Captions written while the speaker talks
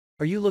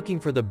Are you looking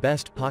for the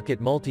best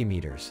pocket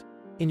multimeters?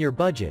 In your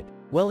budget?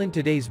 Well, in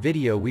today's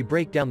video we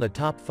break down the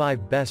top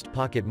 5 best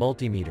pocket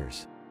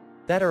multimeters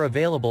that are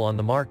available on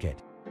the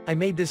market. I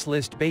made this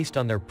list based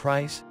on their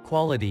price,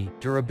 quality,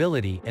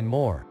 durability, and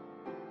more.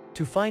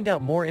 To find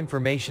out more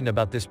information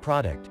about this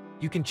product,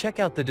 you can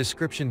check out the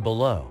description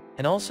below,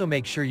 and also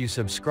make sure you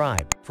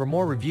subscribe for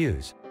more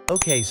reviews.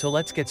 Okay, so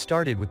let's get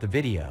started with the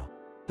video.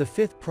 The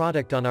 5th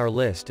product on our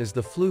list is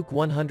the Fluke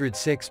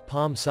 106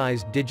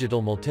 palm-sized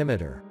digital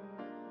multimeter.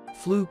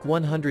 Fluke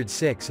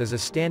 106 is a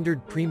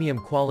standard premium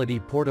quality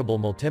portable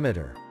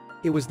multimeter.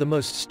 It was the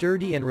most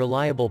sturdy and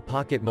reliable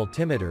pocket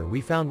multimeter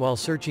we found while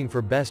searching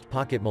for best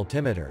pocket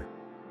multimeter.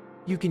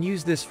 You can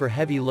use this for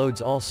heavy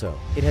loads also.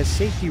 It has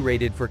safety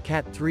rated for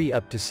Cat 3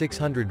 up to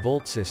 600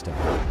 volt system.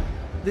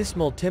 This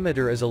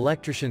multimeter is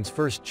electrician's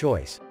first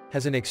choice,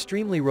 has an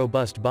extremely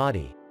robust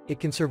body. It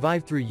can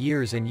survive through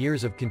years and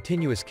years of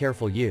continuous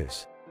careful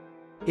use.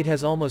 It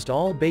has almost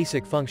all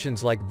basic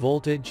functions like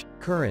voltage,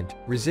 current,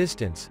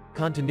 resistance,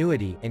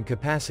 continuity, and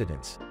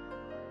capacitance.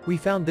 We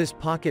found this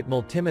pocket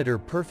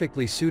multimeter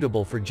perfectly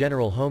suitable for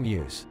general home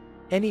use.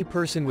 Any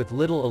person with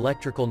little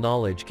electrical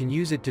knowledge can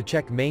use it to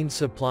check mains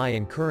supply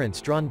and currents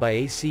drawn by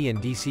AC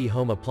and DC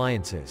home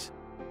appliances.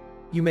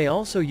 You may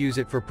also use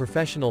it for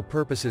professional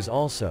purposes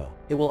also.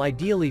 It will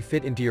ideally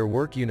fit into your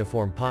work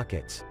uniform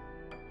pockets.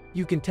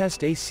 You can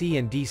test AC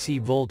and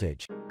DC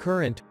voltage,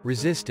 current,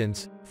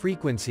 resistance,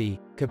 frequency,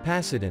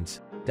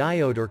 capacitance,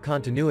 diode or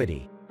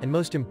continuity, and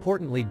most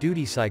importantly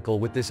duty cycle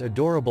with this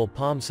adorable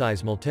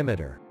palm-size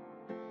multimeter.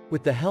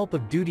 With the help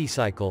of duty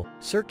cycle,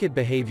 circuit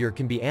behavior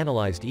can be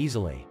analyzed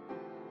easily.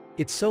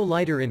 It's so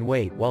lighter in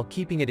weight, while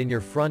keeping it in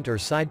your front or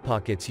side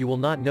pockets you will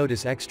not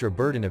notice extra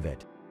burden of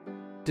it.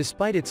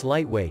 Despite its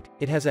lightweight,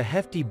 it has a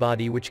hefty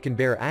body which can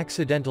bear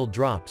accidental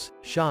drops,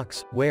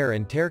 shocks, wear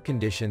and tear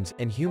conditions,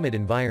 and humid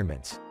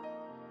environments.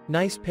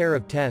 Nice pair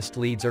of test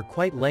leads are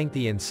quite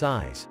lengthy in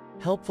size,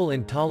 helpful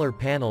in taller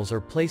panels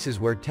or places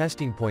where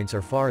testing points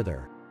are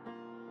farther.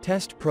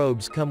 Test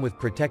probes come with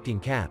protecting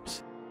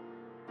caps.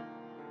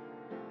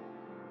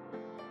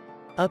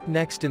 Up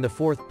next in the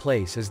 4th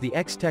place is the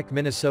Extech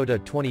Minnesota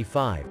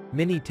 25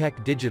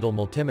 MiniTec Digital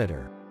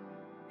Multimeter.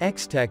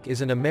 Extech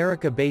is an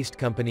America-based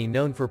company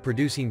known for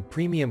producing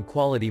premium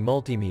quality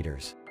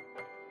multimeters.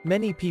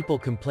 Many people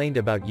complained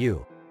about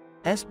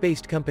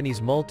US-based companies'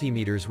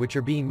 multimeters which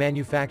are being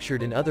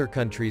manufactured in other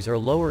countries are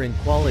lower in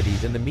quality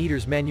than the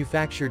meters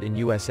manufactured in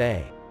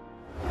USA.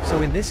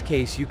 So in this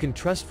case you can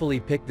trustfully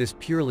pick this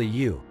purely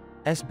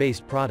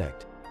US-based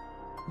product.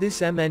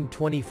 This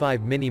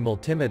MN25 mini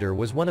multimeter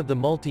was one of the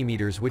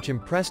multimeters which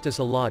impressed us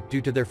a lot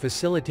due to their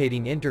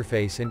facilitating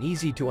interface and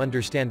easy to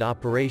understand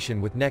operation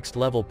with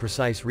next-level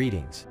precise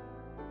readings.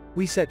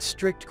 We set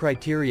strict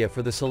criteria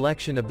for the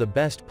selection of the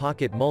best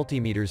pocket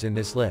multimeters in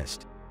this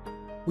list.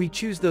 We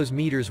choose those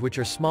meters which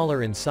are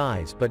smaller in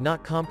size but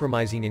not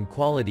compromising in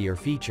quality or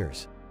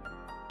features.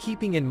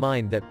 Keeping in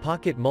mind that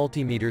pocket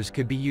multimeters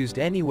could be used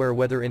anywhere,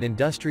 whether in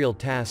industrial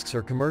tasks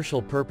or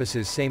commercial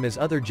purposes, same as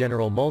other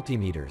general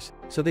multimeters,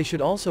 so they should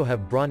also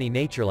have brawny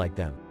nature like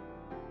them.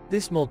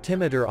 This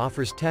multimeter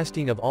offers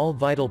testing of all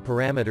vital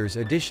parameters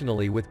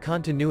additionally with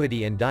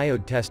continuity and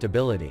diode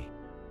testability.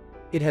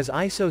 It has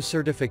ISO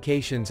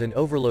certifications and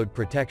overload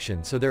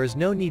protection, so there is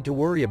no need to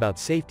worry about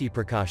safety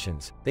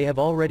precautions. They have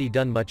already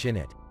done much in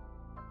it.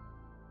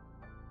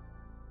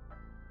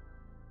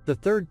 The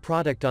 3rd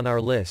product on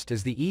our list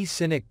is the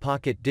eSynic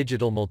Pocket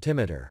Digital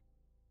Multimeter.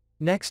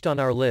 Next on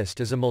our list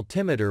is a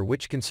multimeter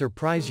which can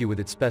surprise you with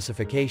its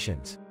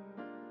specifications.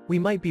 We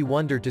might be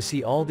wondered to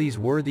see all these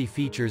worthy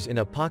features in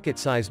a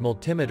pocket-size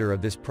multimeter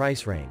of this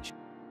price range.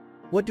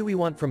 What do we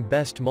want from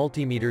best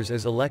multimeters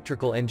as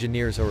electrical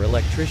engineers or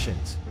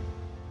electricians?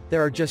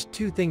 There are just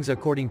 2 things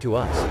according to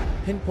us: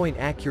 pinpoint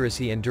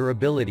accuracy and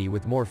durability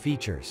with more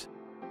features.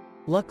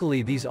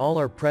 Luckily these all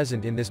are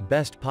present in this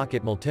best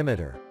pocket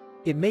multimeter.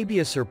 It may be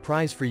a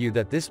surprise for you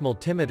that this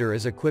multimeter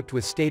is equipped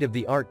with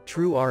state-of-the-art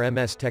true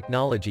RMS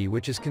technology,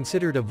 which is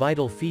considered a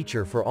vital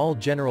feature for all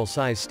general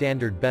size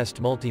standard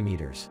best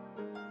multimeters.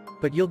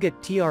 But you'll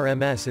get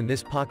TRMS in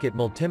this pocket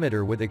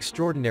multimeter with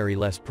extraordinary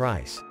less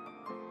price.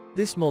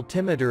 This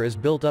multimeter is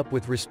built up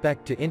with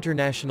respect to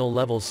international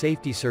level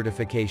safety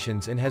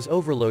certifications and has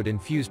overload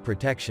and fuse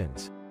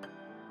protections.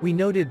 We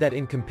noted that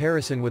in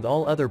comparison with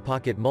all other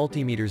pocket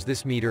multimeters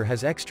this meter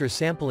has extra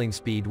sampling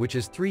speed, which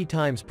is 3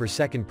 times per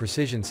second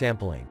precision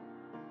sampling.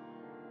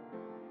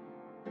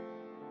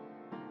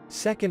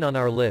 Second on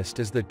our list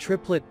is the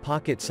Triplett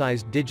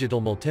pocket-sized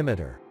digital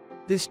multimeter.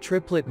 This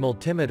Triplett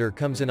multimeter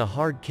comes in a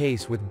hard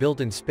case with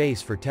built-in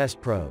space for test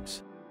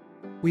probes.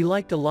 We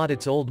liked a lot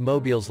its old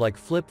mobiles like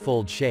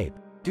flip-fold shape,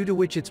 due to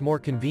which it's more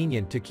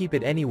convenient to keep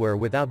it anywhere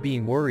without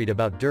being worried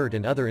about dirt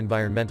and other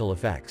environmental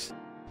effects.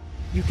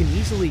 You can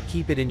easily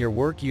keep it in your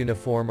work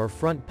uniform or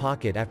front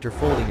pocket after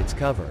folding its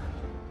cover.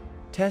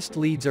 Test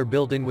leads are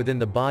built in within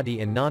the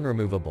body and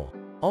non-removable.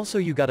 Also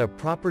you got a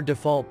proper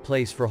default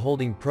place for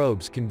holding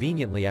probes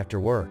conveniently after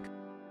work.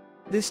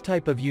 This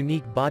type of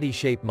unique body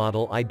shape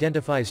model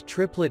identifies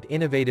Triplett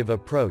innovative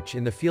approach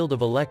in the field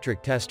of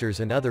electric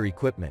testers and other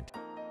equipment.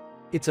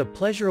 It's a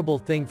pleasurable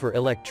thing for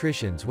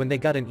electricians when they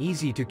got an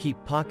easy-to-keep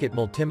pocket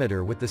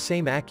multimeter with the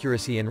same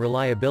accuracy and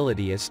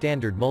reliability as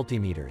standard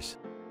multimeters.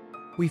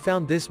 We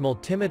found this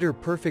multimeter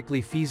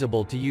perfectly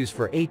feasible to use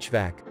for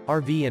HVAC,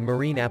 RV and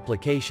marine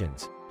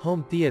applications,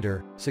 home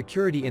theater,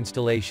 security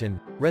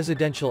installation,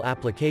 residential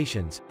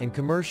applications, and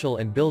commercial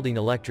and building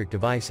electric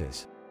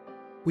devices.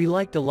 We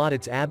liked a lot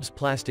its ABS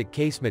plastic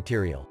case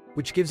material,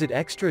 which gives it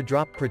extra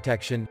drop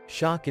protection,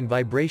 shock and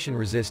vibration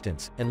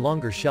resistance, and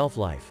longer shelf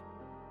life.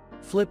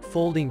 Flip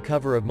folding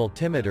cover of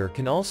multimeter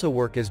can also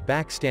work as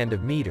backstand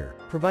of meter,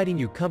 providing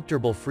you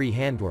comfortable free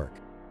handwork.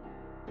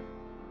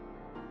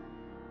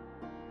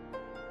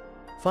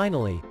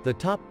 Finally, the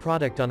top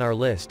product on our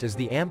list is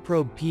the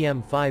Amprobe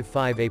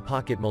PM55A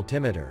Pocket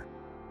Multimeter.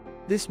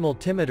 This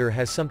multimeter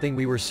has something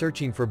we were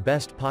searching for: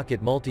 best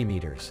pocket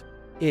multimeters.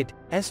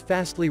 It's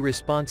fastly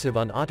responsive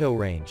on auto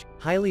range,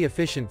 highly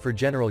efficient for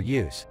general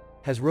use,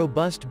 has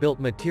robust built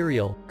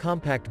material,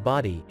 compact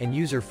body, and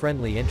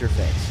user-friendly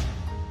interface.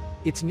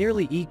 It's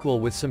nearly equal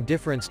with some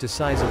difference to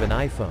size of an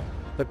iPhone,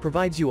 but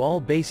provides you all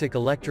basic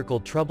electrical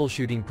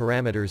troubleshooting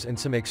parameters and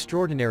some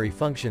extraordinary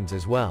functions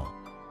as well.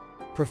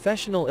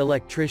 Professional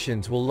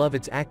electricians will love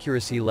its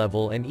accuracy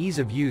level and ease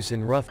of use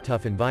in rough,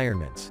 tough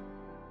environments.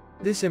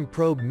 This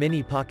Amprobe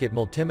mini pocket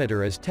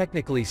multimeter is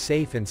technically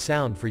safe and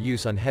sound for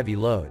use on heavy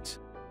loads.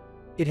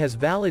 It has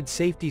valid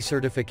safety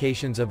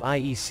certifications of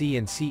IEC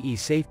and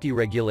CE safety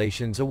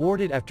regulations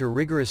awarded after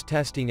rigorous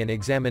testing and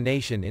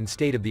examination in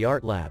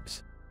state-of-the-art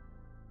labs.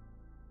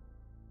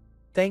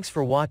 Thanks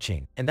for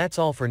watching, and that's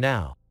all for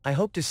now. I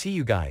hope to see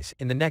you guys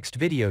in the next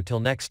video. Till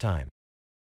next time.